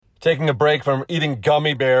Taking a break from eating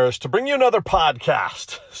gummy bears to bring you another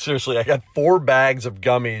podcast. Seriously, I got 4 bags of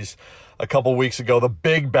gummies a couple weeks ago, the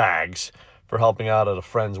big bags, for helping out at a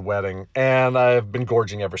friend's wedding, and I've been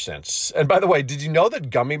gorging ever since. And by the way, did you know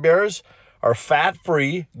that gummy bears are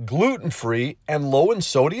fat-free, gluten-free, and low in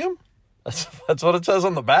sodium? That's what it says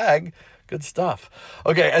on the bag. Good stuff.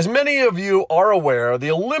 Okay, as many of you are aware,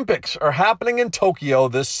 the Olympics are happening in Tokyo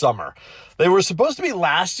this summer. They were supposed to be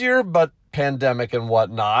last year, but pandemic and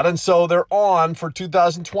whatnot, and so they're on for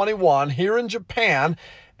 2021 here in Japan.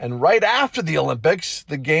 And right after the Olympics,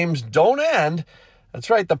 the games don't end. That's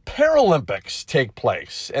right, the Paralympics take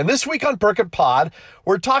place. And this week on Perkit Pod,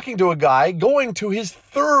 we're talking to a guy going to his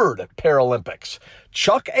 3rd Paralympics,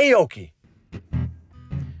 Chuck Aoki.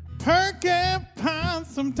 Perkit Pod,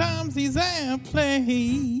 sometimes he's at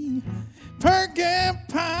play. Perkit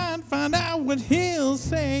Pod, find out what he'll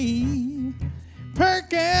say.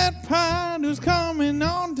 Perkit Pod, who's coming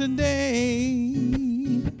on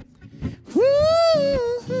today. Woo!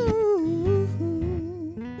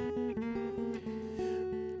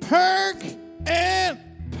 Perkit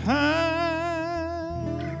Pod.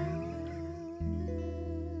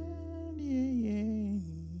 Yeah.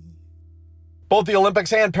 Both the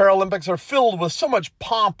Olympics and Paralympics are filled with so much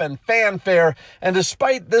pomp and fanfare, and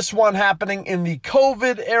despite this one happening in the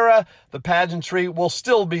COVID era, the pageantry will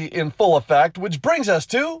still be in full effect, which brings us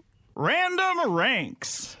to Random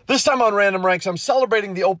Ranks. This time on Random Ranks, I'm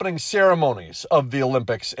celebrating the opening ceremonies of the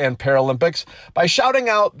Olympics and Paralympics by shouting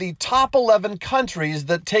out the top 11 countries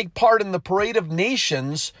that take part in the Parade of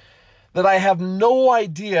Nations that I have no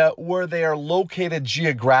idea where they are located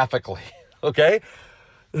geographically, okay?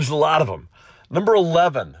 There's a lot of them. Number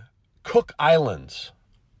 11, Cook Islands.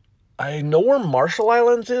 I know where Marshall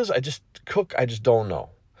Islands is. I just don't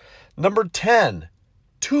know. Number 10,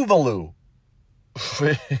 Tuvalu.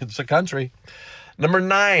 It's a country. Number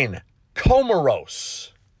 9,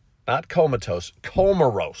 Comoros. Not comatose,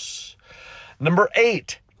 Comoros. Number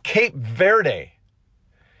 8, Cape Verde.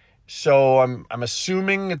 So I'm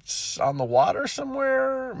assuming it's on the water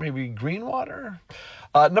somewhere, maybe green water.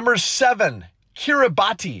 Number 7,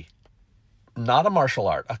 Kiribati. Not a martial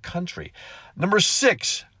art, a country. Number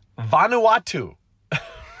 6, Vanuatu.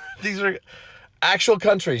 These are actual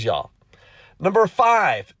countries, y'all. Number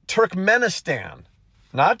 5, Turkmenistan.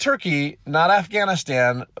 Not Turkey, not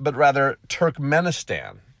Afghanistan, but rather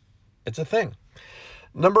Turkmenistan. It's a thing.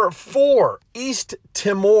 Number 4, East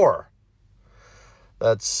Timor.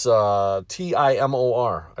 That's Timor. I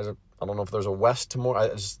don't know if there's a West Timor.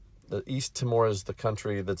 The East Timor is the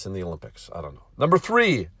country that's in the Olympics. I don't know. Number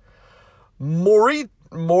 3, Mauritius,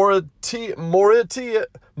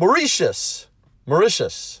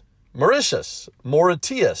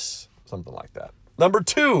 something like that. Number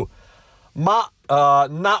 2,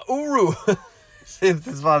 Nauru.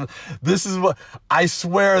 It's fun. This is what I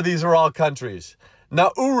swear these are all countries.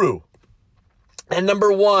 Nauru. And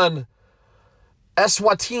number 1,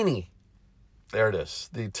 Eswatini. There it is.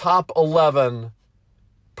 The top 11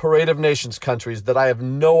 Parade of Nations countries that I have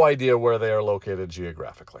no idea where they are located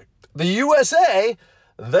geographically. The USA,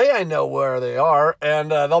 I know where they are, and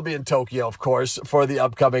they'll be in Tokyo, of course, for the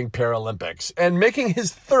upcoming Paralympics. And making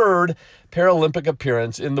his 3rd Paralympic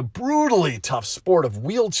appearance in the brutally tough sport of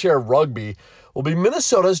wheelchair rugby will be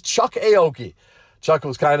Minnesota's Chuck Aoki. Chuck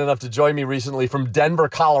was kind enough to join me recently from Denver,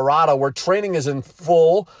 Colorado, where training is in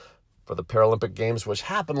full for the Paralympic Games, which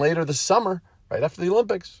happen later this summer, right after the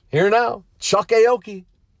Olympics. Here now, Chuck Aoki.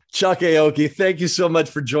 Chuck Aoki, thank you so much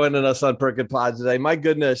for joining us on Perkit Pod today. My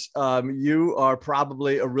goodness, you are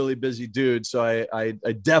probably a really busy dude, so I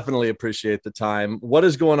definitely appreciate the time. What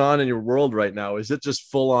is going on in your world right now? Is it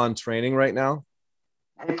just full-on training right now?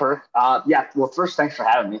 Hey, Perk. Yeah, well, first, thanks for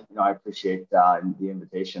having me. I appreciate the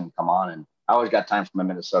invitation. Come on, and I always got time for my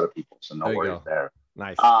Minnesota people, so no worries there.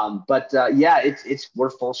 Nice. It's we're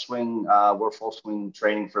full swing. We're full swing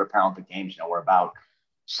training for the Paralympic Games. We're about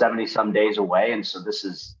 70 some days away. And so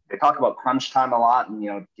they talk about crunch time a lot and,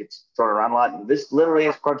 it gets thrown around a lot. This literally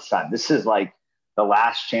is crunch time. This is like the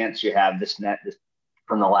last chance you have this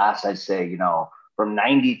from the last, I'd say, from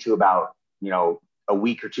 90 to about, a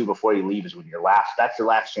week or two before you leave is when that's your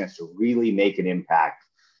last chance to really make an impact,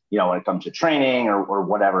 when it comes to training or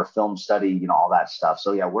whatever, film study, all that stuff.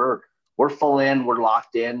 So yeah, we're full in, we're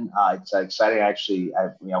locked in. It's exciting. Actually,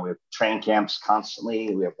 we have training camps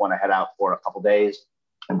constantly. We have one to head out for a couple days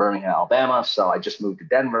in Birmingham, Alabama. So I just moved to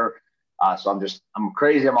Denver. So I'm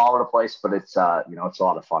crazy. I'm all over the place, but it's a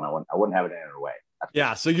lot of fun. I wouldn't have it any other way.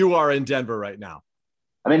 Yeah. So you are in Denver right now.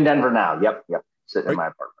 I'm in Denver now. Yep. Sitting in my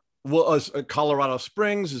apartment. Well, Colorado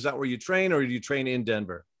Springs, is that where you train, or do you train in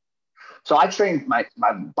Denver? So I trained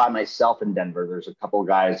by myself in Denver. There's a couple of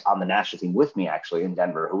guys on the national team with me actually in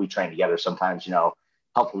Denver who we train together. Sometimes,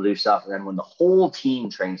 helpful to do stuff. And then when the whole team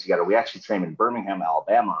trains together, we actually train in Birmingham,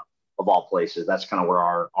 Alabama, of all places. That's kind of where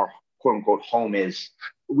our quote unquote home is.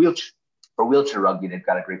 For wheelchair rugby, they've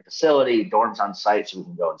got a great facility, dorms on site, so we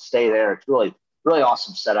can go and stay there. It's really, really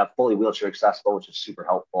awesome setup, fully wheelchair accessible, which is super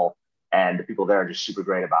helpful. And the people there are just super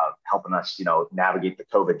great about helping us, navigate the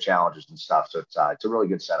COVID challenges and stuff. So it's a really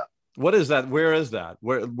good setup. What is that? Where is that?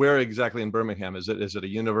 Where exactly in Birmingham? Is it a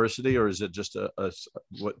university or is it just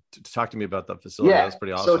what? Talk to me about that facility. Yeah, that's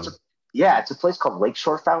pretty awesome. So it's a place called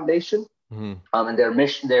Lakeshore Foundation. Mm-hmm. And their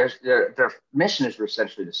mission, their mission is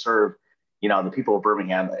essentially to serve, the people of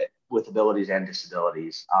Birmingham with abilities and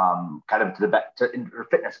disabilities, kind of to their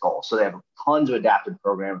fitness goals. So they have tons of adapted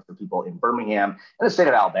programs for people in Birmingham and the state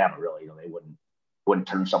of Alabama. Really, they wouldn't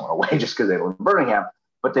turn someone away just because they live in Birmingham.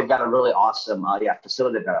 But they've got a really awesome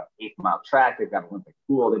facility. They've got an 8-mile track. They've got an Olympic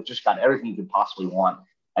pool. They've just got everything you could possibly want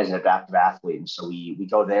as an adaptive athlete. And so we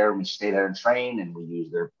go there and we stay there and train, and we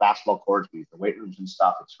use their basketball courts, we use the weight rooms and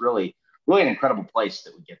stuff. It's really, really an incredible place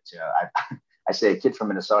that we get to. I say a kid from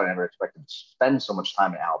Minnesota, I never expected to spend so much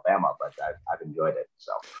time in Alabama, but I've enjoyed it.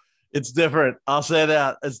 So it's different. I'll say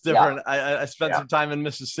that it's different. Yeah. I spent some time in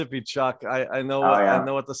Mississippi, Chuck. I know I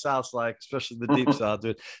know what the South's like, especially the deep South,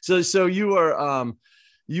 dude. So you are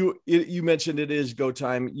you mentioned it is go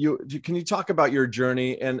time. Can you talk about your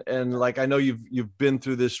journey and like, I know you've been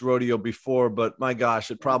through this rodeo before, but my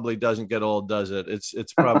gosh, it probably doesn't get old, does it?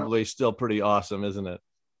 It's probably still pretty awesome, isn't it?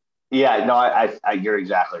 Yeah, no, you're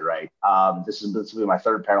exactly right. This will be my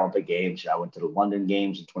third Paralympic Games. I went to the London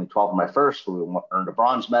Games in 2012 my first. We earned a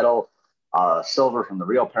bronze medal, silver from the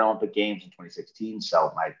Rio Paralympic Games in 2016.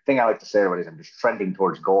 So my thing I like to say to everybody is I'm just trending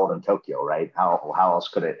towards gold in Tokyo, right? How else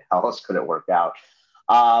could it work out?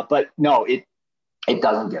 But no, it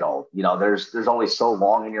doesn't get old. There's only so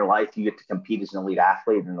long in your life you get to compete as an elite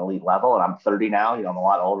athlete at an elite level. And I'm 30 now. I'm a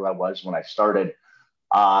lot older than I was when I started.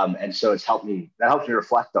 And so that helps me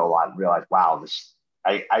reflect a lot and realize, wow,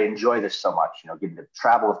 I enjoy this so much, getting to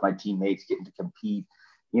travel with my teammates, getting to compete,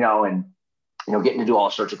 and, getting to do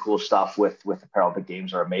all sorts of cool stuff with the Paralympic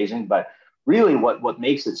Games are amazing. But really what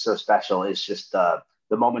makes it so special is just the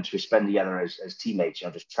moments we spend together as teammates,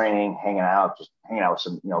 just training, hanging out with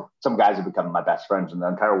some guys have become my best friends in the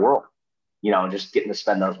entire world, just getting to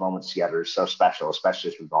spend those moments together is so special,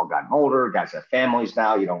 especially as we've all gotten older, guys have families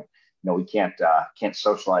now, we can't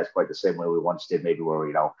socialize quite the same way we once did, maybe where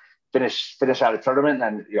we, finish out a tournament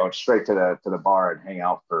and then, straight to the bar and hang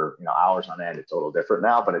out for, hours on end. It's a little different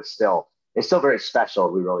now, but it's still very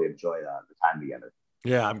special. We really enjoy the time together.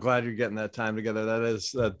 Yeah, I'm glad you're getting that time together.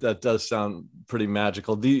 That does sound pretty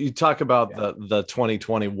magical. You talk about the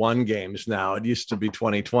 2021 games now. It used to be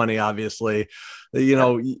 2020, obviously.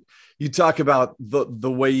 You talk about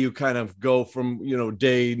the way you kind of go from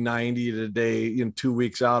day 90 to day 2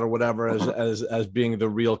 weeks out or whatever as being the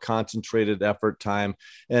real concentrated effort time,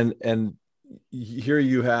 and here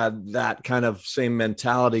you had that kind of same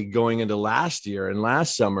mentality going into last year and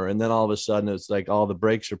last summer, and then all of a sudden it's like all the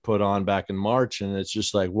brakes are put on back in March, and it's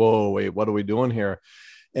just like, whoa, wait, what are we doing here?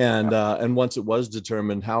 And once it was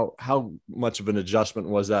determined, how much of an adjustment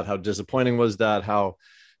was that? How disappointing was that? How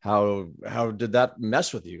did that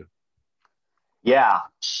mess with you? Yeah.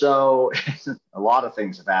 So a lot of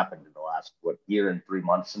things have happened in the last, year and 3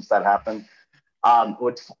 months since that happened.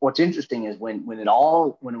 What's interesting is when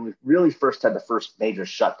we really first had the first major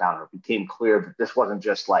shutdown, or it became clear that this wasn't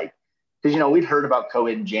just like, because, we'd heard about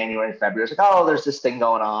COVID in January and February. It's like, oh, there's this thing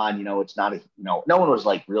going on, it's not no one was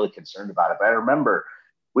like really concerned about it. But I remember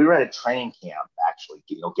we were at a training camp actually,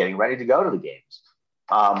 getting ready to go to the games.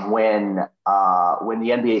 When the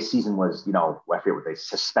NBA season was, I forget what they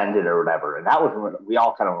suspended or whatever. And that was when we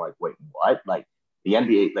all kind of like, wait, what? Like the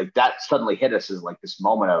NBA, like that suddenly hit us as like this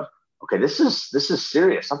moment of, okay, this is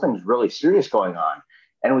serious. Something's really serious going on.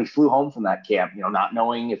 And we flew home from that camp, not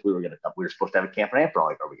knowing if we were supposed to have a camp in April.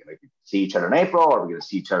 Like, are we going to see each other in April? Or are we going to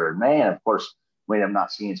see each other in May? And of course, we ended up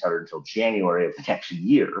not seeing each other until January of the next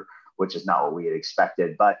year, which is not what we had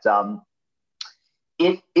expected. But,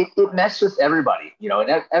 it messed with everybody,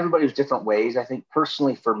 and everybody's different ways. I think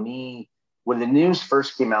personally for me, when the news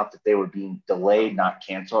first came out that they were being delayed, not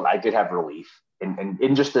canceled, I did have relief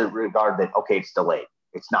in just the regard that, okay, it's delayed,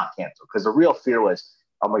 it's not canceled. Because the real fear was,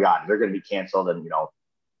 oh my God, they're going to be canceled. And,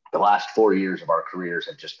 the last 4 years of our careers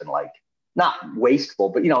have just been like, not wasteful,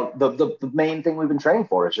 but, the main thing we've been training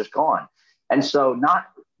for is just gone. And so not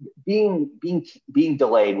being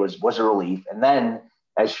delayed was a relief. And then,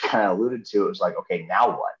 as you kind of alluded to, it was like, okay, now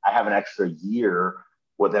what? I have an extra year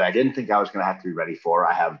that I didn't think I was going to have to be ready for.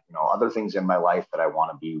 I have, other things in my life that I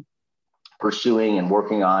want to be pursuing and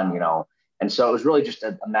working on, and so it was really just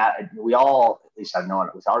we all, at least I've known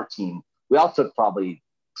it with our team, we all took probably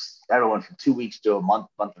everyone from 2 weeks to a month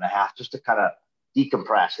and a half just to kind of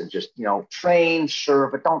decompress and just, train, sure,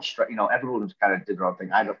 but don't stress, everyone just kind of did their own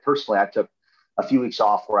thing. I took a few weeks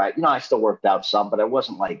off where I still worked out some, but I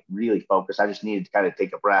wasn't like really focused. I just needed to kind of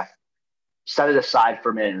take a breath, set it aside for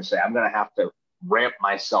a minute and say, I'm going to have to ramp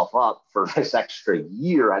myself up for this extra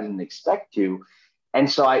year I didn't expect to. And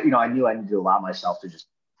so I knew I needed to allow myself to just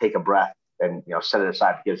take a breath and, set it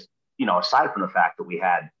aside because, aside from the fact that we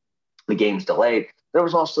had the games delayed, there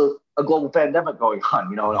was also a global pandemic going on,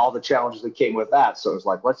 and all the challenges that came with that. So it was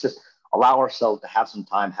like, let's just allow ourselves to have some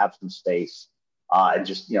time, have some space, and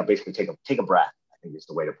just, basically take a breath, I think is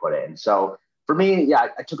the way to put it. And so for me, yeah,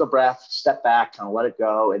 I took a breath, stepped back, kind of let it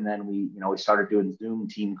go. And then we started doing Zoom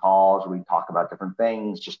team calls where we talk about different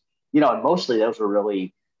things, just, and mostly those were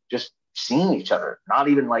really just seeing each other, not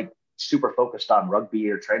even like super focused on rugby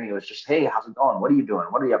or training. It was just, hey, how's it going? What are you doing?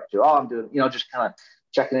 What are you up to? Oh, I'm doing, just kind of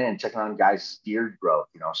checking in and checking on guys' beard growth,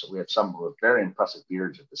 so we have some with very impressive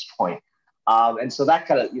beards at this point. And so that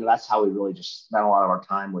kind of, that's how we really just spent a lot of our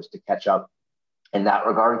time, was to catch up in that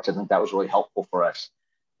regard. I think that was really helpful for us.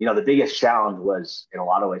 The biggest challenge was, in a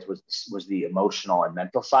lot of ways, was the emotional and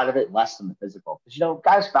mental side of it, less than the physical. Because,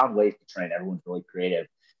 guys found ways to train. Everyone's really creative.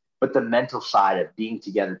 But the mental side of being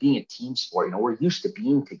together, being a team sport, we're used to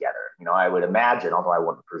being together. I would imagine, although I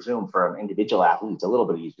wouldn't presume, for an individual athlete, it's a little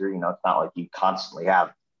bit easier. It's not like you constantly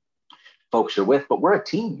have folks you're with, but we're a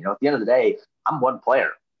team. At the end of the day, I'm one player.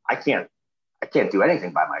 I can't do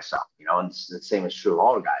anything by myself, and the same is true of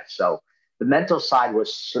all the guys. So the mental side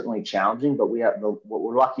was certainly challenging, but what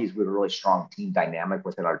we're lucky is we have a really strong team dynamic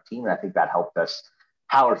within our team. And I think that helped us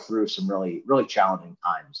power through some really, really challenging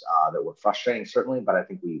times that were frustrating, certainly, but I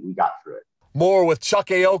think we got through it. More with Chuck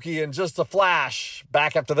Aoki in just a flash.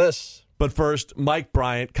 Back after this. But first, Mike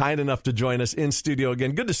Bryant, kind enough to join us in studio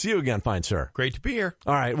again. Good to see you again, fine sir. Great to be here.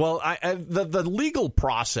 All right. Well, the legal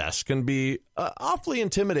process can be awfully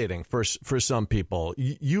intimidating for some people.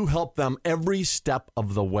 You help them every step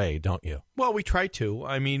of the way, don't you? Well, we try to.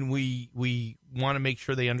 I mean, we want to make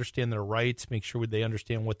sure they understand their rights, make sure they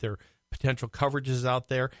understand what their potential coverages out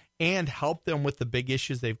there, and help them with the big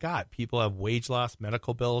issues they've got. People have wage loss,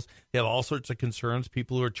 medical bills. They have all sorts of concerns.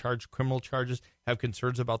 People who are charged criminal charges have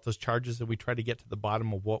concerns about those charges, and we try to get to the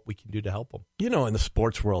bottom of what we can do to help them. In the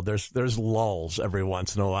sports world, there's lulls every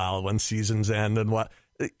once in a while when seasons end and what.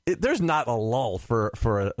 There's not a lull for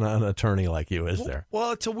an attorney like you, is there?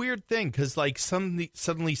 Well, it's a weird thing because like suddenly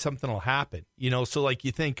something will happen, So like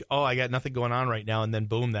you think, oh, I got nothing going on right now, and then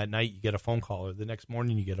boom, that night you get a phone call, or the next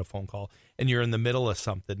morning you get a phone call, and you're in the middle of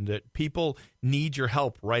something that people need your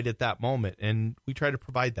help right at that moment, and we try to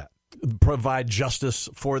provide that. Provide justice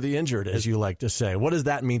for the injured, as you like to say. What does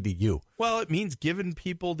that mean to you? Well, it means giving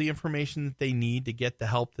people the information that they need to get the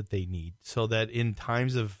help that they need, so that in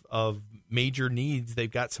times of major needs, they've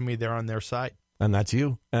got somebody there on their side. And that's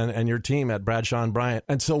you and your team at Bradshaw and Bryant.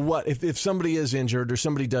 And so what, if somebody is injured or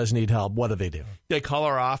somebody does need help, what do they do? They call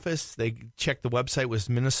our office. They check the website with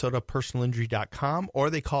minnesotapersonalinjury.com, or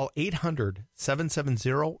they call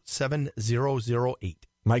 800-770-7008.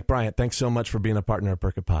 Mike Bryant, thanks so much for being a partner at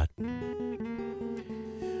Perk and Pod.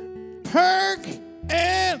 Perk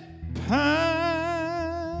and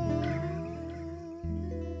Pod.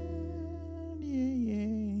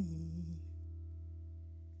 Yeah.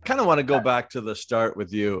 I kind of want to go back to the start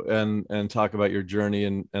with you and talk about your journey.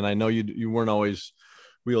 And I know you weren't always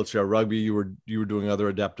wheelchair rugby. You were doing other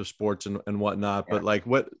adaptive sports and whatnot. Yeah. But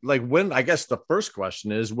when, I guess the first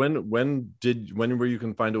question is, when were you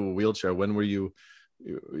confined to a wheelchair? When were you,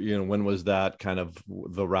 when was that kind of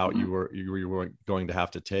the route you were going to have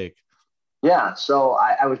to take? Yeah. So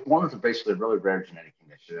I was born with basically a really rare genetic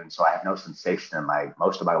condition. And so I have no sensation in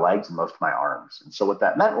most of my legs and most of my arms. And so what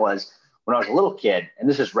that meant was, when I was a little kid, and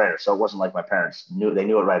this is rare, so it wasn't like my parents knew it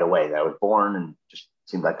right away that I was born and just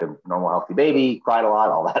seemed like a normal, healthy baby, cried a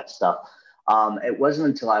lot, all that stuff. It wasn't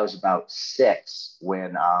until I was about 6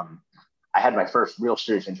 when I had my first real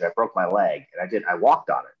serious injury. I broke my leg, and I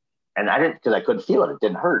walked on it. And I didn't, because I couldn't feel it. It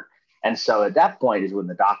didn't hurt. And so at that point is when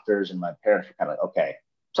the doctors and my parents were kind of like, okay,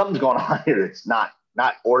 something's going on here. It's not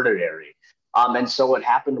ordinary. And so what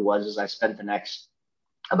happened was I spent the next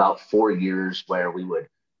about 4 years where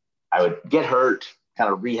I would get hurt,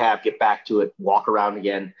 kind of rehab, get back to it, walk around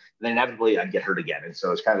again, and then inevitably I'd get hurt again. And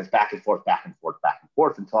so it's kind of back and forth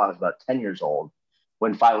until I was about 10 years old,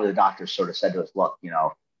 when finally the doctors sort of said to us, look, you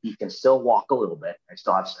can still walk a little bit. I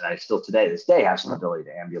still today, this day, have some ability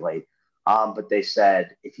to ambulate, But they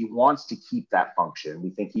said if he wants to keep that function,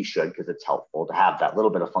 we think he should because it's helpful to have that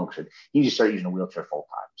little bit of function. He needs to start using a wheelchair full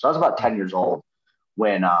time. So I was about 10 years old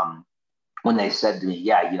when they said to me,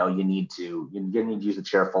 yeah, you need to use the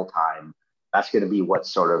chair full time. That's going to be what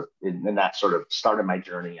sort of, and that sort of started my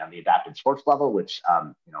journey on the adapted sports level, which,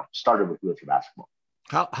 started with wheelchair basketball.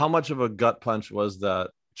 How much of a gut punch was that,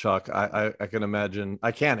 Chuck? I can imagine.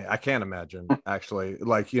 I can't imagine actually,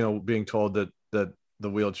 like, being told that the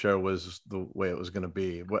wheelchair was the way it was going to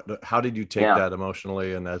be. How did you take that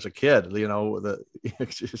emotionally? And as a kid,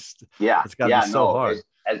 it's just, it's got to be so hard.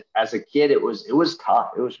 As a kid, it was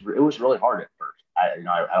tough. It was really hard at first. I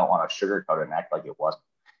don't want to sugarcoat it and act like it wasn't.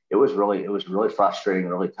 It was really frustrating,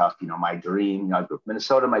 really tough. My dream, I grew up in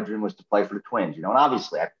Minnesota. My dream was to play for the Twins, and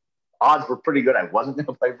obviously odds were pretty good. I wasn't going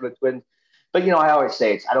to play for the Twins, but I always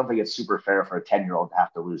say I don't think it's super fair for a 10-year-old to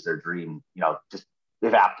have to lose their dream, just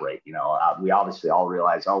evaporate. We obviously all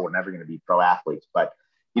realize, we're never going to be pro athletes, but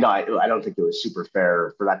I don't think it was super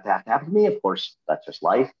fair for that to have to happen to me. Of course, that's just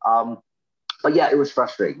life. But yeah, it was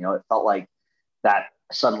frustrating. It felt like that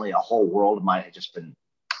suddenly a whole world of mine had just been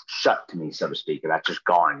shut to me, so to speak, and that's just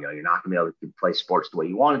gone. You're not going to be able to play sports the way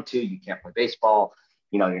you wanted to. You can't play baseball.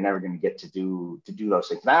 You're never going to get to do those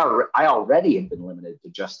things. And I already had been limited to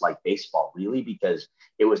just like baseball, really, because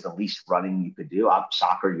it was the least running you could do.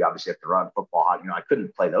 Soccer, you obviously have to run. Football, I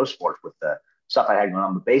couldn't play those sports with the stuff I had going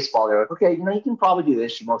on. But baseball, they're like, okay, you can probably do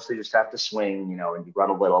this. You mostly just have to swing, and you run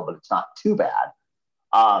a little, but it's not too bad.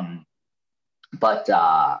 But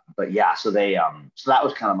yeah, so they, so that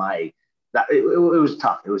was kind of it was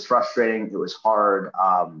tough. It was frustrating. It was hard.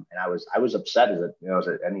 And I was upset as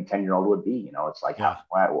any 10-year-old would be. It's like,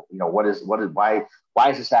 why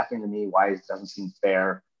is this happening to me? Why doesn't seem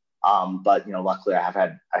fair? But luckily I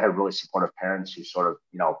had really supportive parents who sort of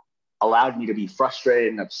allowed me to be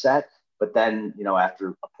frustrated and upset. But then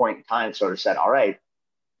after a point in time, sort of said, all right,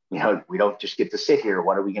 we don't just get to sit here.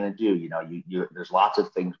 What are we going to do? There's lots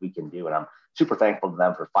of things we can do, and I'm super thankful to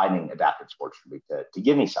them for finding adapted sports for me to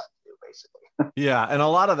give me something to do, basically. Yeah. And a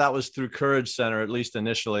lot of that was through Courage Center, at least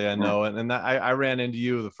initially, I know. And I ran into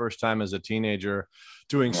you the first time as a teenager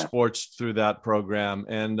doing sports through that program.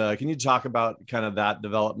 And can you talk about kind of that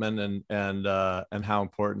development and how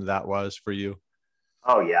important that was for you?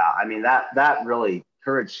 Oh yeah. I mean, that really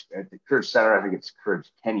Courage Center, I think it's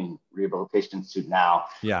Courage Kenny Rehabilitation Institute now.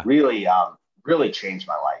 Yeah. Really changed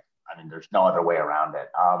my life. I mean, there's no other way around it.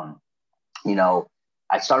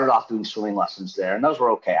 I started off doing swimming lessons there, and those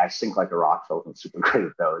were okay. I sink like a rock, so I wasn't super great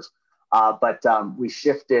at those. But we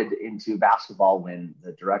shifted into basketball when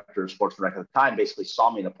the director of sports director at the time basically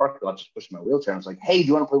saw me in the parking lot just pushing my wheelchair and was like, hey, do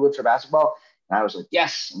you want to play wheelchair basketball? And I was like,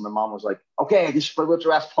 yes. And my mom was like, okay, I just play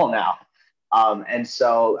wheelchair basketball now. And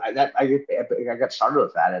so I got started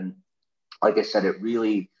with that. And like I said, it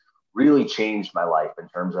really, really changed my life in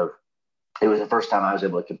terms of, it was the first time I was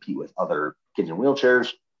able to compete with other kids in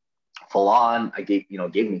wheelchairs full on. I gave me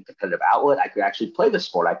a competitive outlet. I could actually play the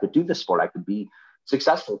sport. I could do the sport. I could be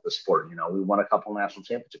successful with the sport. We won a couple national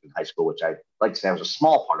championships in high school, which I like to say I was a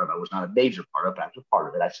small part of. I was not a major part of it, but I was a part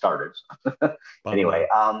of it. I started. Anyway,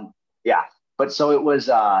 yeah. But so it was,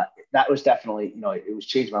 that was definitely, it was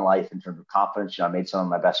changed my life in terms of confidence. I made some of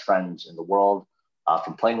my best friends in the world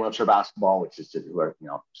from playing wheelchair basketball, who are,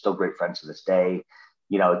 still great friends to this day.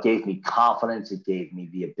 It gave me confidence. It gave me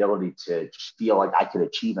the ability to just feel like I could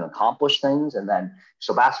achieve and accomplish things. And then,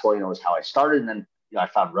 so basketball, is how I started. And then, I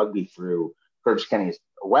found rugby through Courage Kenny as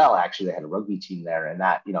well. Actually, they had a rugby team there. And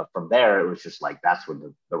that, from there, it was just like, that's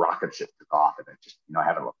when the rocket ship took off. And it just, I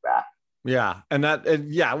haven't looked back. Yeah.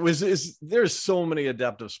 There's so many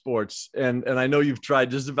adaptive sports. And I know you've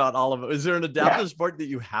tried just about all of it. Is there an adaptive sport that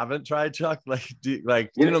you haven't tried, Chuck? Like, you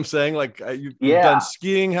know what I'm saying? Like you've done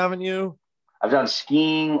skiing, haven't you? I've done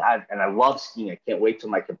skiing, and I love skiing. I can't wait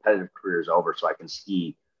till my competitive career is over so I can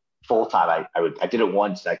ski full time. I did it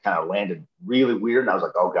once. And I kind of landed really weird, and I was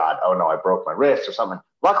like, oh God, oh no, I broke my wrist or something.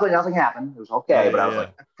 Luckily, nothing happened. It was okay, but I was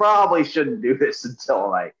like, I probably shouldn't do this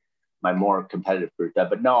until my more competitive career.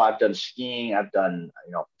 But no, I've done skiing. I've done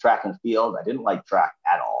track and field. I didn't like track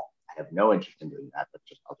at all. I have no interest in doing that. But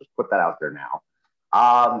I'll just put that out there now.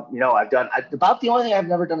 I've done about the only thing I've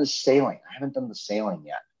never done is sailing. I haven't done the sailing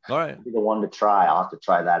yet. All right. I'll be the one to try. I'll have to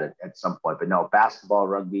try that at some point. But no, basketball,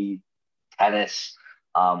 rugby, tennis,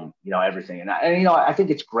 everything. And I think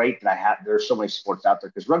it's great that there's so many sports out there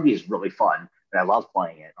because rugby is really fun and I love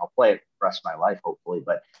playing it. I'll play it the rest of my life, hopefully.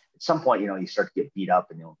 But at some point, you start to get beat up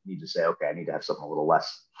and you'll need to say, okay, I need to have something a little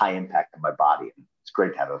less high impact on my body. And it's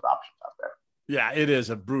great to have those options out there. Yeah, it is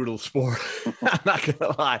a brutal sport. I'm not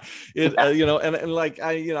gonna lie. It, and like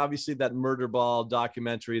obviously that Murder Ball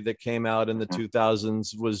documentary that came out in the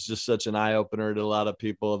 2000s was just such an eye opener to a lot of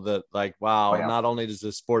people that like, wow, not only does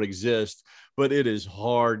this sport exist, but it is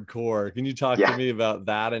hardcore. Can you talk to me about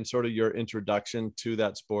that and sort of your introduction to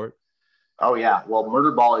that sport? Oh yeah. Well,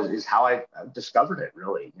 Murder Ball is how I discovered it,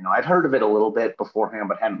 really. I'd heard of it a little bit beforehand,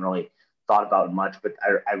 but hadn't really thought about it much. But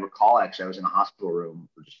I recall, actually, I was in a hospital room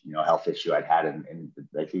for just, a health issue I'd had in I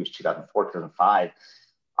think it was 2004, 2005.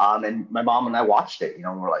 And my mom and I watched it,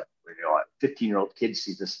 we're like, 15-year-old kids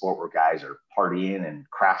see this sport where guys are partying and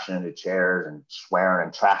crashing into chairs and swearing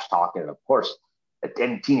and trash talking. And of course,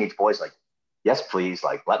 any teenage boys like, yes, please,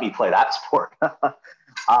 like, let me play that sport.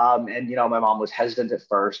 And my mom was hesitant at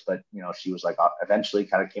first, but she was like, eventually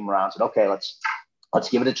kind of came around and said, okay, let's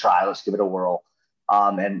give it a try. Let's give it a whirl.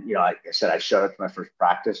 And like I said, I showed up to my first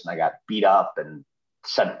practice and I got beat up and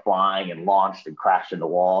sent flying and launched and crashed into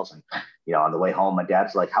walls. And, on the way home, my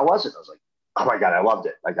dad's like, how was it? I was like, oh my God, I loved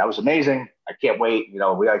it. Like, that was amazing. I can't wait. We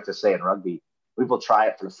like to say in rugby, people try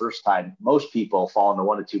it for the first time. Most people fall into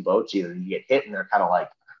one of two boats. Either you get hit and they're kind of like,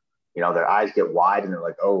 their eyes get wide and they're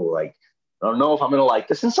like, oh, like, I don't know if I'm going to like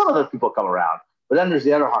this. And some other people come around, but then there's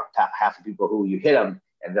the other half of people who you hit them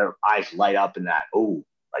and their eyes light up in that, oh,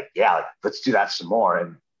 like, yeah, like, let's do that some more.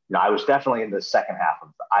 And, I was definitely in the second half of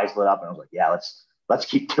the eyes lit up and I was like, yeah, let's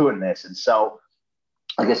keep doing this. And so,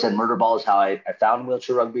 like I said, Murder Ball is how I found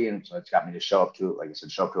wheelchair rugby. And so it's got me to show up to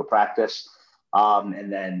a practice.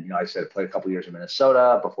 And then, I said, I played a couple of years in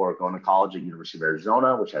Minnesota before going to college at University of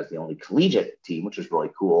Arizona, which has the only collegiate team, which was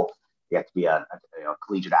really cool. You have to be a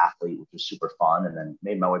collegiate athlete, which was super fun. And then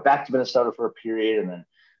made my way back to Minnesota for a period and then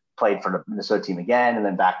played for the Minnesota team again. And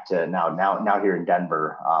then back to now here in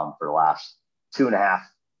Denver for the last 2.5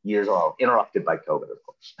 years, interrupted by COVID, of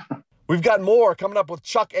course. We've got more coming up with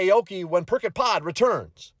Chuck Aoki when Perkit Pod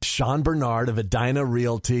returns. Sean Bernard of Edina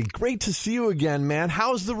Realty. Great to see you again, man.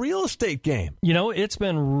 How's the real estate game? It's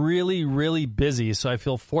been really, really busy, so I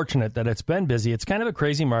feel fortunate that it's been busy. It's kind of a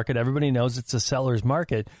crazy market. Everybody knows it's a seller's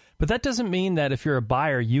market, but that doesn't mean that if you're a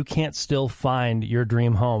buyer, you can't still find your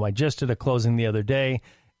dream home. I just did a closing the other day,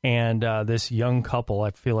 and this young couple, I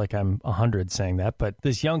feel like I'm 100 saying that, but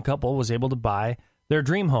this young couple was able to buy their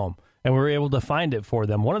dream home, and we were able to find it for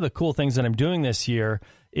them. One of the cool things that I'm doing this year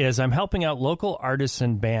is I'm helping out local artists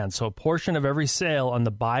and bands. So a portion of every sale on the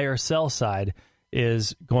buy or sell side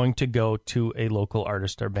is going to go to a local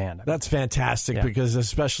artist or band. That's fantastic because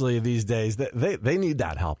especially these days, they need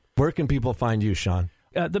that help. Where can people find you, Sean?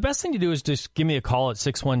 The best thing to do is just give me a call at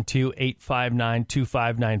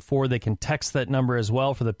 612-859-2594. They can text that number as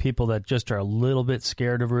well for the people that just are a little bit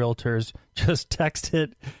scared of realtors. Just text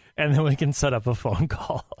it, and then we can set up a phone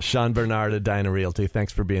call. Sean Bernard of Edina Realty,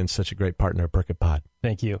 thanks for being such a great partner at Perkit Pod.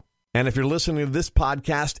 Thank you. And if you're listening to this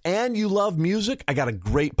podcast and you love music, I got a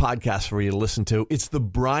great podcast for you to listen to. It's The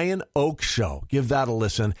Brian Oak Show. Give that a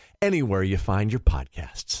listen anywhere you find your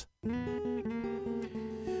podcasts.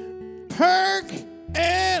 Perk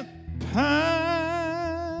and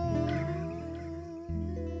Pine.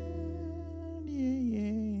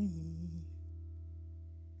 Yeah.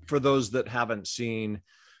 For those that haven't seen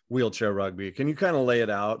wheelchair rugby, can you kind of lay it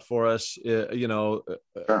out for us?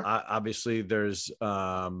 Obviously there's,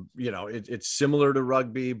 it's similar to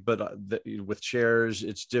rugby, but with chairs,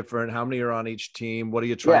 it's different. How many are on each team? What are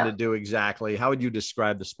you trying to do exactly? How would you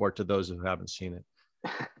describe the sport to those who haven't seen it?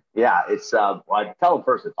 Yeah, it's, well, I tell them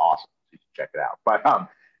first, it's awesome. You should check it out. But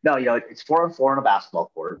no, it's 4-on-4 on a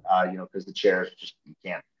basketball court, because the chairs just, you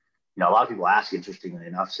can't, a lot of people ask, interestingly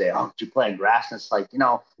enough, say, oh, did you play in grass? And it's like,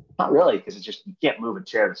 not really, because it's just, you can't move a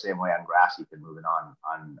chair the same way on grass you can move it on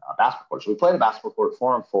a basketball court. So we play in a basketball court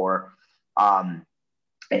 4-on-4. And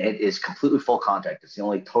it is completely full contact. It's the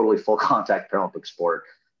only totally full contact Paralympic sport.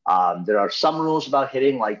 There are some rules about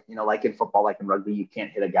hitting, like in football, like in rugby, you can't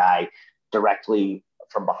hit a guy directly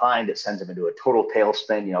from behind. It sends him into a total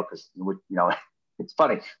tailspin, because, it's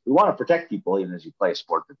funny. We want to protect people, even as you play a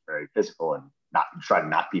sport that's very physical and not try to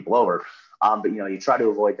knock people over. But, you try to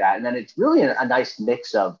avoid that. And then it's really a nice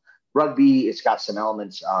mix of rugby. It's got some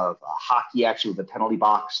elements of hockey, actually, with the penalty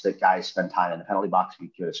box, that guys spend time in the penalty box if you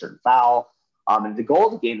commit a certain foul. And the goal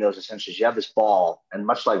of the game, though, is essentially you have this ball, and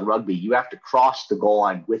much like rugby, you have to cross the goal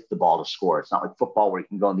line with the ball to score. It's not like football where you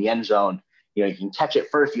can go in the end zone. You can catch it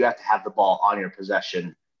first. You have to have the ball on your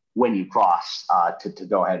possession when you cross to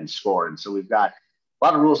go ahead and score. And so we've got a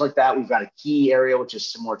lot of rules like that. We've got a key area, which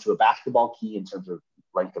is similar to a basketball key in terms of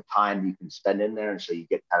length of time you can spend in there. And so you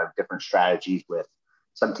get kind of different strategies with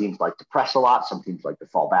some teams like to press a lot. Some teams like to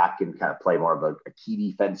fall back and kind of play more of a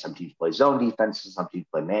key defense. Some teams play zone defenses. Some teams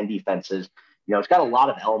play man defenses. it's got a lot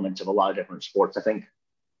of elements of a lot of different sports. I think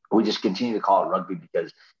we just continue to call it rugby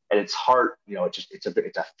because at its heart, it's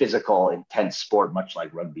a physical, intense sport, much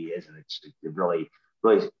like rugby is, and it really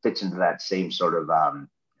fits into that same sort of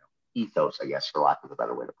ethos, I guess, for lack of a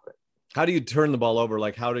better way to put it. How do you turn the ball over?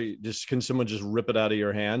 Like, can someone just rip it out of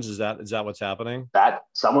your hands? Is that what's happening? That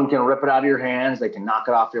someone can rip it out of your hands. They can knock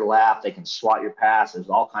it off your lap. They can swat your pass. There's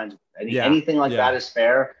all kinds of anything like that is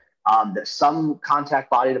fair. That some contact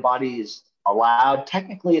body to body is allowed.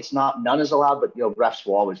 Technically, it's not. None is allowed, but refs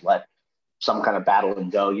will always let some kind of battle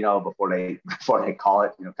and go. Before they call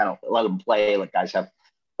it. Kind of let them play. Like guys have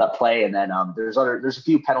that play, and then there's a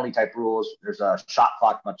few penalty type rules. There's a shot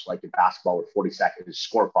clock, much like in basketball with 40 seconds,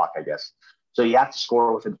 score clock, I guess. So you have to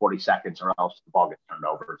score within 40 seconds, or else the ball gets turned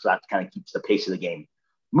over. So that kind of keeps the pace of the game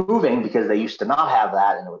moving, because they used to not have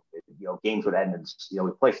that, and games would end in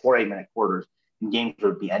we play 4 8-minute quarters, and games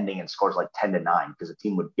would be ending in scores like 10-9 because the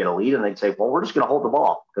team would get a lead, and they'd say, well, we're just going to hold the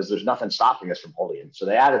ball because there's nothing stopping us from holding it. So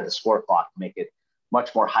they added the score clock to make it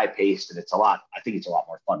much more high paced, and I think it's a lot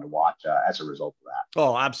more fun to watch as a result of that.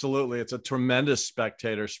 Oh, absolutely. It's a tremendous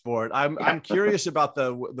spectator sport. I'm curious about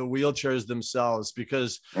the wheelchairs themselves,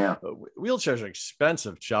 because wheelchairs are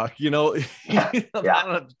expensive, Chuck, I don't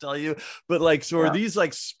have to tell you, but are these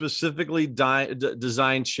like specifically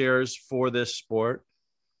designed chairs for this sport?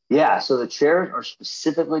 Yeah. So the chairs are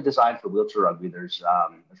specifically designed for wheelchair rugby. There's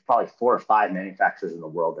probably 4 or 5 manufacturers in the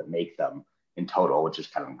world that make them in total, which is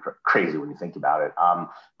kind of crazy when you think about it.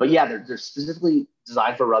 But yeah, they're specifically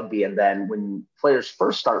designed for rugby. And then when players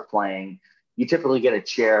first start playing, you typically get a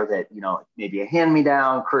chair that, maybe a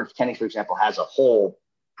hand-me-down. Courage Kenny, for example, has a whole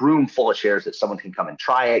room full of chairs that someone can come and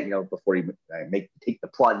try it, before you take the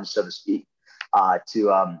plunge, so to speak,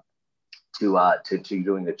 to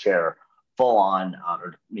doing the chair full on,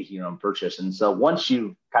 or making your own purchase. And so once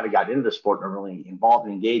you kind of got into the sport and are really involved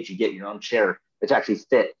and engaged, you get your own chair that's actually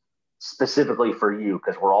fit specifically for you,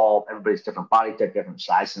 because everybody's different body type, different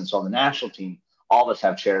size. And so on the national team, all of us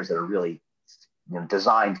have chairs that are really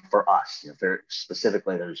designed for us.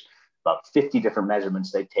 Specifically, there's about 50 different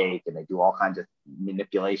measurements they take, and they do all kinds of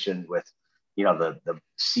manipulation with the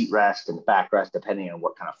seat rest and the backrest, depending on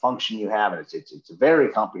what kind of function you have. And it's a very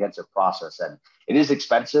comprehensive process, and it is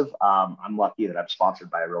expensive. I'm lucky that I'm sponsored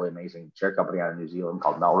by a really amazing chair company out of New Zealand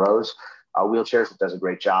called Melrose Wheelchairs, that does a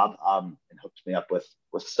great job and hooks me up with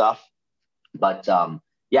stuff. But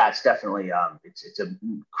it's definitely it's a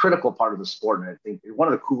critical part of the sport, and I think one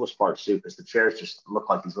of the coolest parts too, because the chairs just look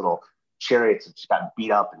like these little chariots that just got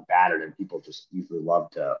beat up and battered, and people just usually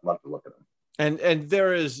love to look at them. And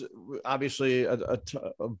there is obviously a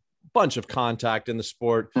bunch of contact in the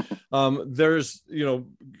sport. There's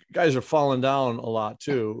guys are falling down a lot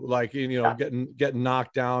too, like getting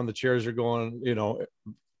knocked down. The chairs are going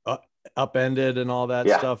upended and all that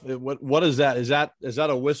stuff. What is that? Is that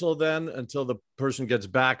a whistle then until the person gets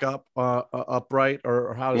back up upright,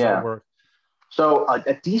 or how does that work? So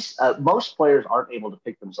most players aren't able to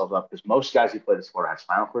pick themselves up, because most guys who play the sport have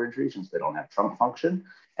spinal cord injuries, since they don't have trunk function.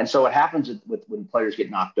 And so what happens when players get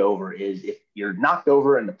knocked over is, if you're knocked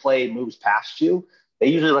over and the play moves past you, they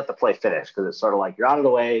usually let the play finish, because it's sort of like, you're out of the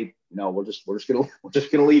way. We're just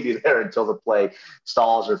gonna leave you there until the play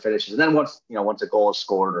stalls or finishes. And then once a goal is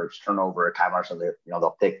scored, or it's turnover, a timeout or something,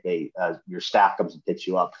 they'll pick your staff comes and picks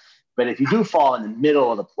you up. But if you do fall in the middle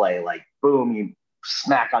of the play, like boom, you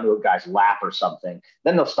smack onto a guy's lap or something,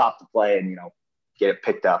 then they'll stop the play and get it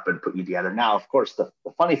picked up and put you together. Now, of course, the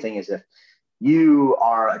funny thing is, if you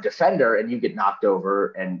are a defender and you get knocked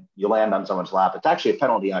over and you land on someone's lap, it's actually a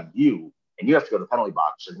penalty on you, and you have to go to the penalty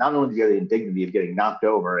box. So not only do you get the indignity of getting knocked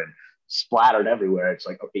over and splattered everywhere, it's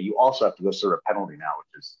like, okay, you also have to go serve a penalty now,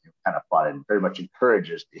 which is kind of fun and very much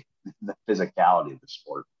encourages the physicality of the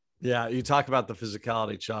sport. Yeah, you talk about the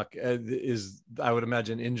physicality, Chuck. I would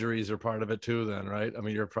imagine injuries are part of it too then, right? I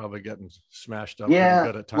mean, you're probably getting smashed up pretty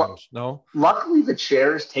good at times, no? Luckily, the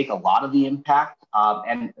chairs take a lot of the impact.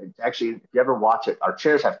 And actually, if you ever watch it, our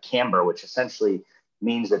chairs have camber, which essentially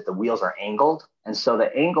means that the wheels are angled. And so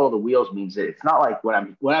the angle of the wheels means that it's not like when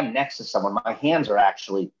I'm next to someone, my hands are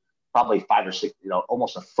actually probably 5 or 6,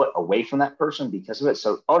 almost a foot away from that person because of it.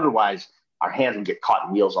 So otherwise, our hands would get caught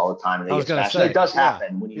in wheels all the time, and they get smashed. It does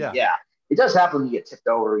happen when it does happen when you get tipped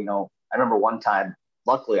over. I remember one time,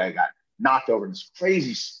 luckily, I got knocked over in this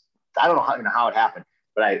crazy. I don't know how it happened,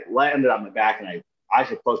 but I landed on my back, and I eyes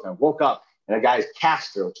were closed, and I woke up, and a guy's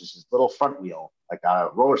caster, which is his little front wheel, like on a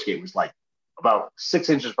roller skate, was like about 6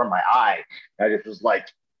 inches from my eye. And I just was like,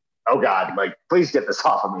 "Oh God, like please get this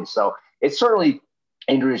off of me." So it's certainly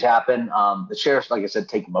injuries happen. The chairs, like I said,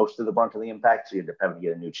 take most of the brunt of the impact, so you have to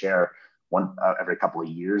get a new chair every couple of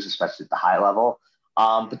years, especially at the high level.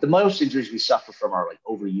 But the most injuries we suffer from are like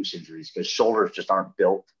overuse injuries because shoulders just aren't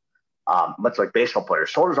built, much like baseball players.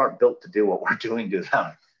 Shoulders aren't built to do what we're doing to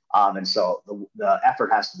them. And so the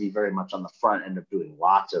effort has to be very much on the front end of doing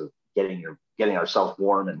lots of getting ourselves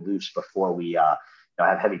warm and loose before we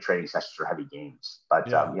have heavy training sessions or heavy games. But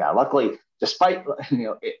luckily, despite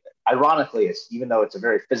ironically, it's even though it's a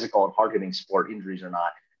very physical and hard hitting sport, injuries are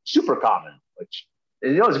not super common, which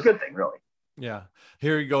is a good thing, really. Yeah.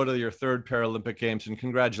 Here you go to your third Paralympic Games, and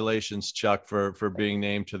congratulations, Chuck, for being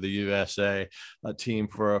named to the USA team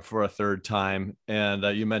for a third time. And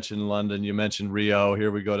you mentioned London, you mentioned Rio.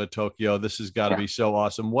 Here we go to Tokyo. This has got to be so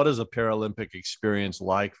awesome. What is a Paralympic experience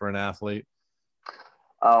like for an athlete?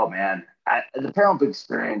 Oh man, the Paralympic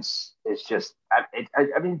experience is just,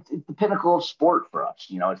 I mean, it's the pinnacle of sport for us.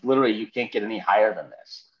 It's literally, you can't get any higher than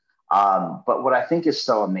this. But what I think is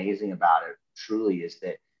so amazing about it truly is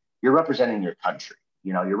that you're representing your country.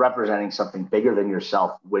 You're representing something bigger than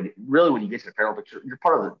yourself. When you get to the Paralympics, you're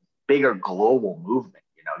part of a bigger global movement.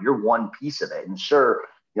 You're one piece of it. And sure,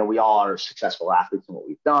 we all are successful athletes in what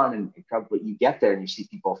we've done. But you get there and you see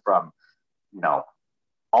people from,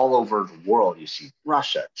 all over the world. You see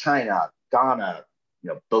Russia, China, Ghana,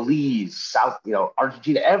 Belize, South,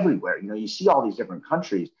 Argentina, everywhere. You see all these different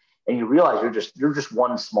countries, and you realize you're just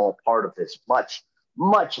one small part of this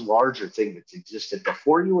much larger thing that's existed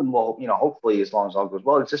before you, and will, hopefully, as long as all goes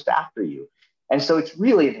well, exist after you. And so it's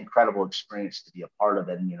really an incredible experience to be a part of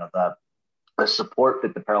it. And the support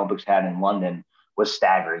that the Paralympics had in London was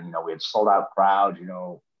staggering. We had sold out crowds,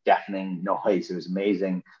 deafening noise. It was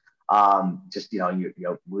amazing.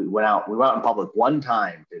 We went out in public one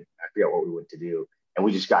time. I forget what we went to do, and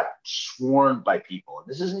we just got swarmed by people. And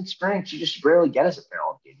this is an experience you just rarely get as a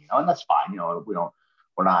Paralympian, and that's fine.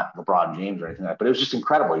 We're not LeBron James or anything like that, but it was just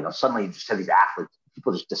incredible. Suddenly you just had these athletes,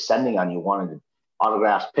 people just descending on you, wanting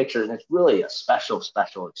autographs, pictures, and it's really a special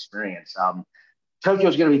experience. Tokyo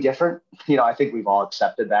is going to be different. I think we've all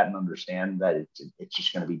accepted that and understand that it's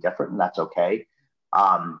just going to be different, and that's okay.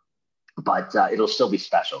 But it'll still be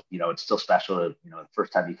special. It's still special. The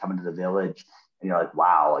first time you come into the village and you're like,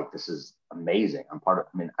 wow, like this is amazing.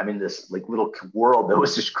 I'm in this like little world that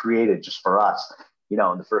was just created just for us.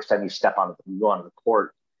 And the first time you go onto the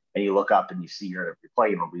court and you look up and you see you're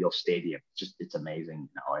playing in a real stadium. It's amazing.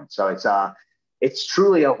 And so it's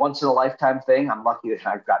truly a once in a lifetime thing. I'm lucky that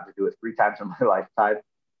I've gotten to do it 3 times in my lifetime.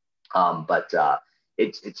 But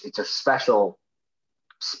it's a special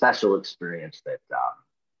experience that,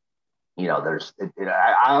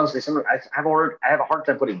 I honestly, I have a hard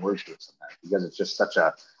time putting words to it sometimes because it's just such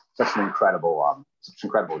an incredible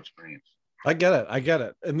experience. I get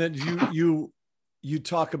it. And then you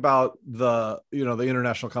talk about the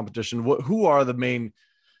international competition. Who are the main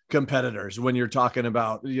competitors when you're talking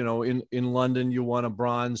about, in London, you won a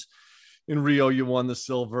bronze, in Rio, you won the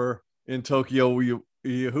silver, in Tokyo,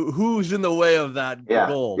 who's in the way of that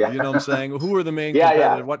gold? Yeah. You know what I'm saying? Who are the main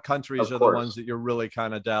competitors? Yeah. What countries are the ones that you're really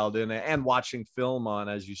kind of dialed in and watching film on,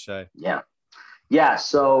 as you say? Yeah.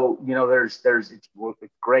 So, it's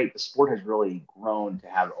great. The sport has really grown to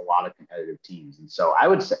have a lot of competitive teams. And so I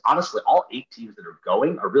would say, honestly, all 8 teams that are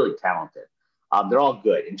going are really talented. They're all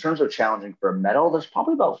good. In terms of challenging for a medal, there's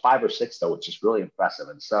probably about 5 or 6, though, which is really impressive.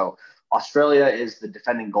 And so Australia is the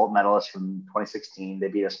defending gold medalist from 2016. They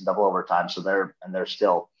beat us in double overtime. So they're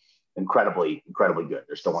still incredibly good.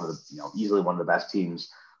 They're still easily one of the best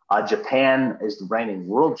teams. Japan is the reigning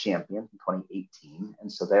world champion in 2018.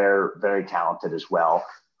 And so they're very talented as well.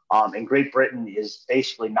 And Great Britain is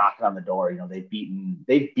basically knocking on the door. They've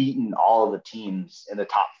beaten all of the teams in the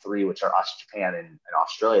top 3, which are us, Japan, and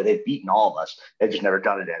Australia. They've beaten all of us. They've just never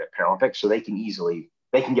done it at a Paralympics. So it's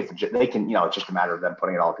just a matter of them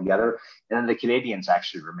putting it all together. And then the Canadians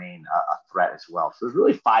actually remain a threat as well. So there's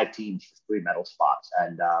really 5 teams for 3 medal spots.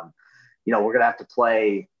 And, we're going to have to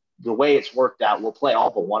play the way it's worked out. We'll play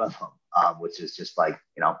all but one of them, which is just like,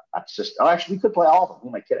 that's just, actually we could play all of them. Who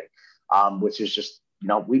am I kidding? Which is just,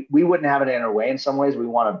 we wouldn't have it in our way in some ways. We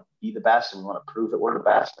want to be the best and we want to prove that we're the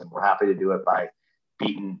best. And we're happy to do it by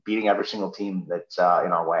beating every single team that's in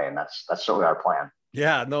our way. And that's certainly our plan.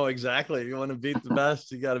 Yeah, no, exactly. You want to beat the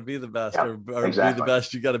best, you got to be the best, or exactly. Be the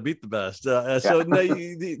best, you got to beat the best. So no,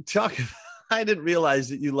 I didn't realize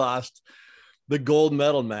that you lost the gold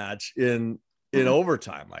medal match in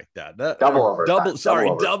overtime like that. Double overtime.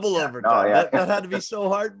 Double overtime. No, yeah. that had to be so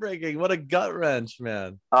heartbreaking. What a gut wrench,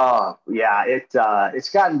 man. Oh yeah, it's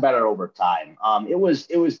gotten better over time. It was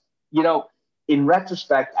in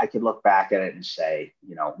retrospect, I could look back at it and say,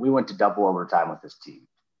 we went to double overtime with this team.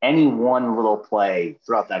 Any one little play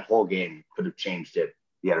throughout that whole game could have changed it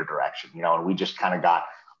the other direction, and we just kind of got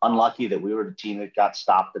unlucky that we were the team that got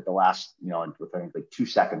stopped at the last, with I think like 2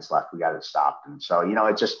 seconds left, we got it stopped. And so,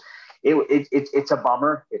 it's a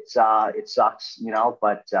bummer. It sucks,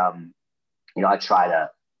 but I try to,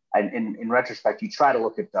 and in retrospect, you try to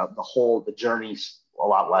look at the journey's a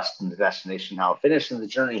lot less than the destination, how it finished. And the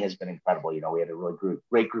journey has been incredible. We had a really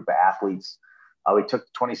great group of athletes. We took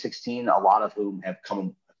 2016, a lot of whom have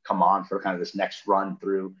come on for kind of this next run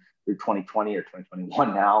through 2020 or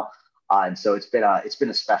 2021 now. And so it's been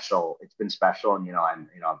special. And,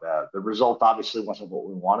 the result obviously wasn't what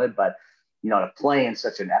we wanted, but, to play in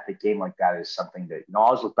such an epic game like that is something that, I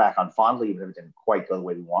always look back on fondly, even if it didn't quite go the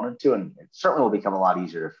way we wanted to. And it certainly will become a lot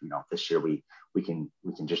easier if, this year we can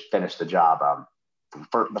just finish the job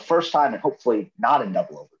for the first time, and hopefully not in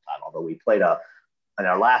double overtime, although we played in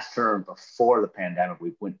our last term before the pandemic,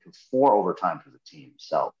 we went to 4 overtimes as a team.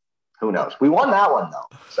 So who knows? We won that one though.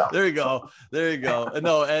 So there you go.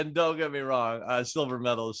 No, and don't get me wrong, silver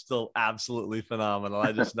medal is still absolutely phenomenal.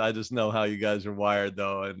 I just know how you guys are wired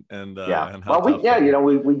though, and And we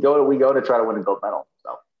go to try to win a gold medal.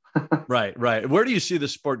 So. Right. Where do you see the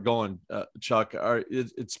sport going, Chuck?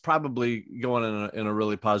 It's probably going in a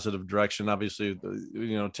really positive direction. Obviously,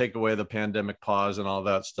 take away the pandemic pause and all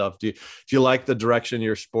that stuff. Do you like the direction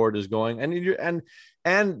your sport is going? And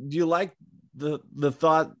do you like the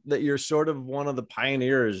thought that you're sort of one of the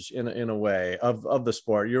pioneers in a way of the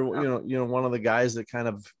sport? You're one of the guys that kind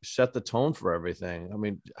of set the tone for everything. I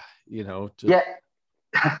mean, Wow.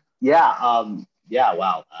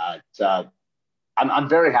 I'm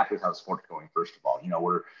very happy with how the sport's going. First of all,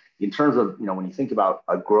 we're in terms of, when you think about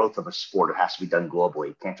a growth of a sport, it has to be done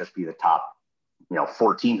globally. It can't just be the top,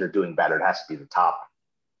 4 teams are doing better. It has to be the top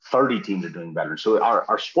 30 teams are doing better. So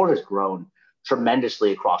our sport has grown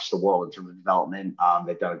tremendously across the world in terms of development.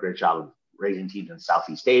 They've done a great job of raising teams in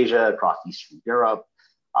Southeast Asia, across Eastern Europe,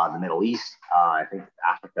 the Middle East. I think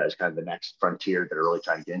Africa is kind of the next frontier that are really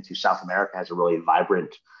trying to get into. South America has a really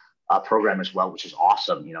vibrant program as well, which is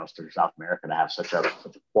awesome, for South America to have such a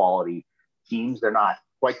quality teams. They're not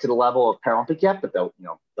quite to the level of Paralympic yet, but they'll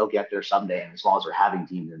get there someday. And as long as they're having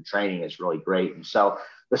teams and training, is really great. And so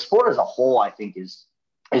the sport as a whole, I think, is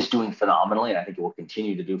doing phenomenally, and I think it will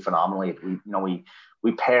continue to do phenomenally.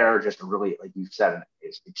 We pair just a really, like you said,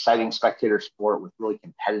 it's exciting spectator sport with really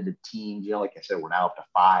competitive teams. Like I said, we're now up to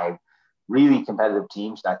 5 really competitive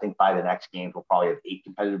teams. I think by the next games, we'll probably have 8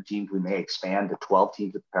 competitive teams. We may expand to 12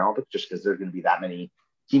 teams at the Paralympics just because there's going to be that many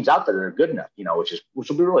teams out there that are good enough, which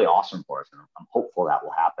will be really awesome for us. And I'm hopeful that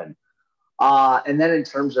will happen. And then in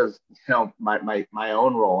terms of, my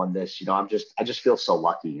own role in this, I just feel so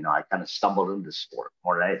lucky. I kind of stumbled into sport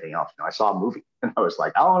more than anything else. I saw a movie and I was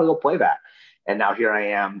like, I want to go play that. And now here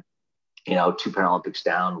I am, 2 Paralympics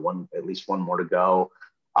down, at least one more to go.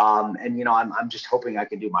 And I'm just hoping I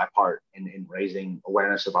can do my part in raising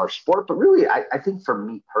awareness of our sport. But really, I think for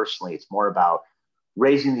me personally, it's more about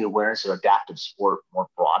raising the awareness of adaptive sport more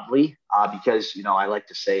broadly, because, I like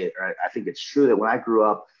to say, or I think it's true that when I grew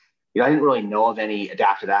up, I didn't really know of any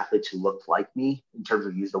adaptive athletes who looked like me in terms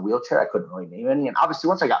of use the wheelchair. I couldn't really name any. And obviously,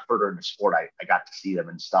 once I got further into sport, I got to see them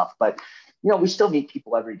and stuff. But, we still meet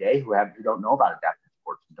people every day who don't know about adaptive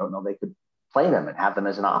sports, who don't know they could play them and have them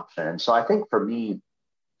as an option. And so I think for me,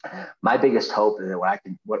 my biggest hope is that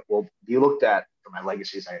what will be looked at for my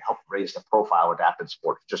legacy is I help raise the profile of adaptive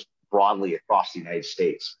sports just broadly across the United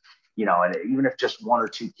States. And even if just 1 or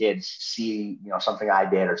 2 kids see, something I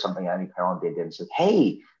did or something any Paralympian did and said,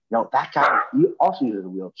 hey, that guy, he also uses a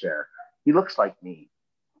wheelchair. He looks like me.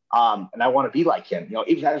 And I want to be like him.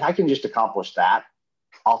 If I can just accomplish that,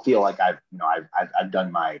 I'll feel like I've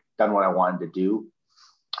done what I wanted to do.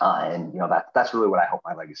 And that's really what I hope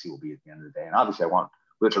my legacy will be at the end of the day. And obviously I want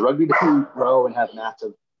wheelchair rugby to grow and have lots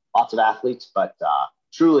of athletes, but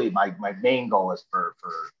truly my main goal is for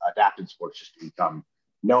adaptive sports just to become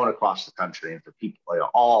known across the country, and for people,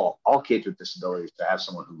 all kids with disabilities, to have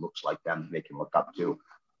someone who looks like them they can look up to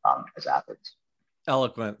as athletes.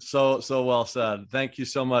 Eloquent. So well said. Thank you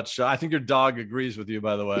so much. I think your dog agrees with you,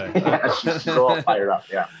 by the way. She's all fired up.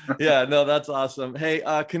 Yeah. Yeah, no, that's awesome. Hey,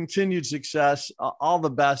 continued success. All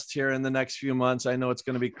the best here in the next few months. I know it's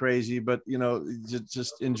going to be crazy, but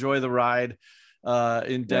just enjoy the ride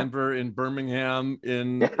in Denver, in Birmingham,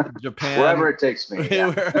 in Japan, wherever it takes me. Yeah.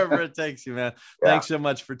 Wherever it takes you, man. Yeah. Thanks so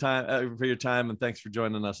much for your time, and thanks for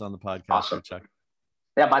joining us on the podcast. Awesome. Chuck.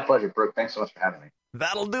 Yeah, my pleasure, Brooke. Thanks so much for having me.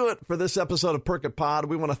 That'll do it for this episode of Perk It Pod.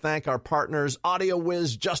 We want to thank our partners, Audio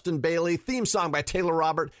Whiz, Justin Bailey, theme song by Taylor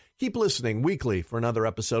Robert. Keep listening weekly for another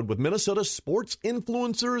episode with Minnesota sports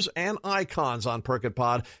influencers and icons on Perk It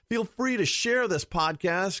Pod. Feel free to share this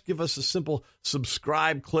podcast. Give us a simple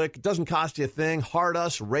subscribe click. It doesn't cost you a thing. Heart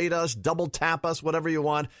us, rate us, double tap us, whatever you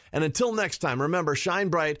want. And until next time, remember, shine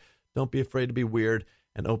bright, don't be afraid to be weird,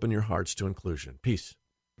 and open your hearts to inclusion. Peace.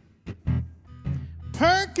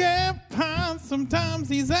 Porcupine, sometimes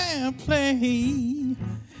he's airplay.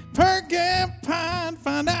 Porcupine,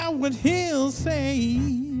 find out what he'll say.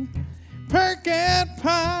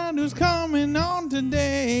 Porcupine, who's coming on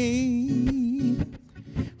today?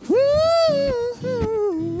 Woo!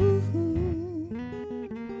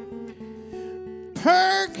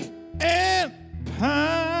 Perk and Pine.